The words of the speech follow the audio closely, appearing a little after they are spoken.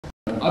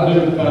I've been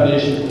at the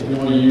foundation for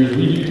 4 years.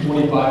 We do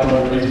 25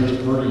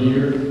 fundraisers per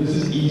year. This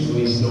is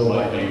easily still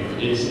my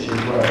favorite. It's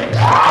incredible.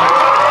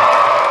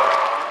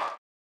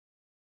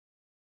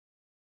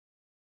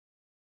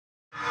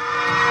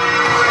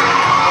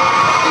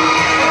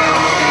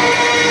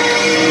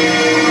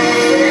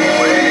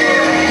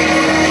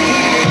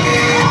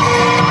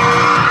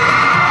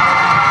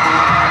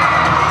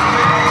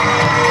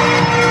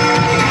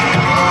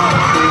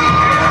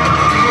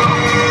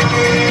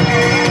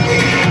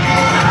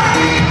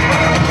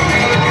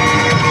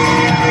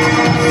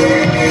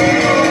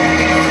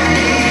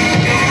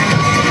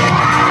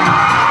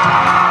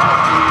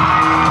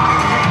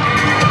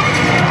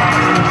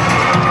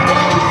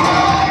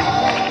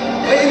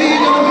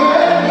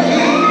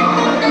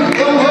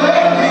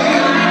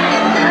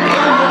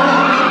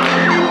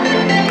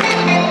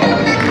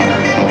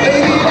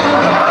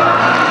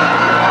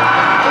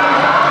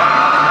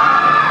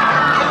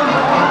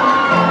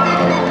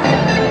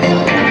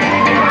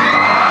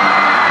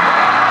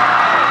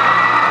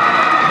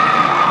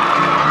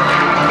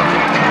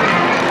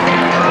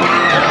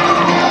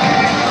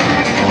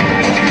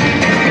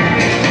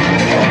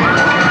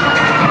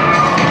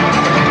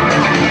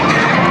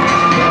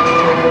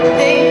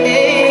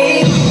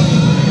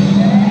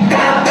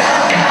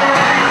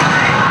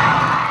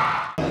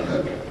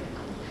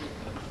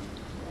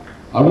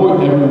 I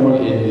want everyone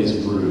in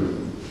this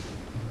room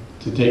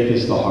to take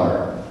this to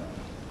heart.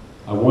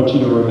 I want you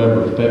to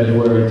remember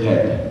February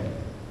 10th,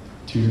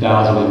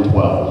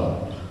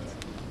 2012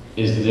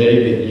 is the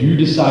day that you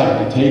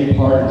decided to take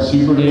part in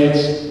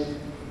Superdance,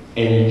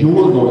 and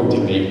you're going to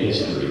make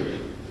history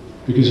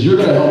because you're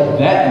going to help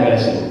that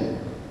medicine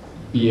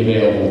be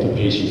available to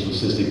patients with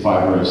cystic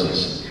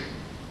fibrosis.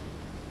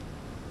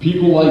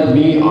 People like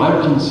me,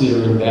 I'm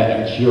considering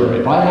that a cure.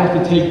 If I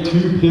have to take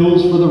 2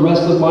 pills for the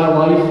rest of my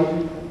life,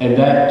 and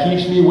that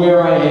keeps me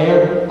where I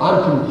am,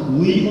 I'm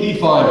completely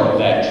fine with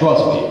that,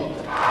 trust me.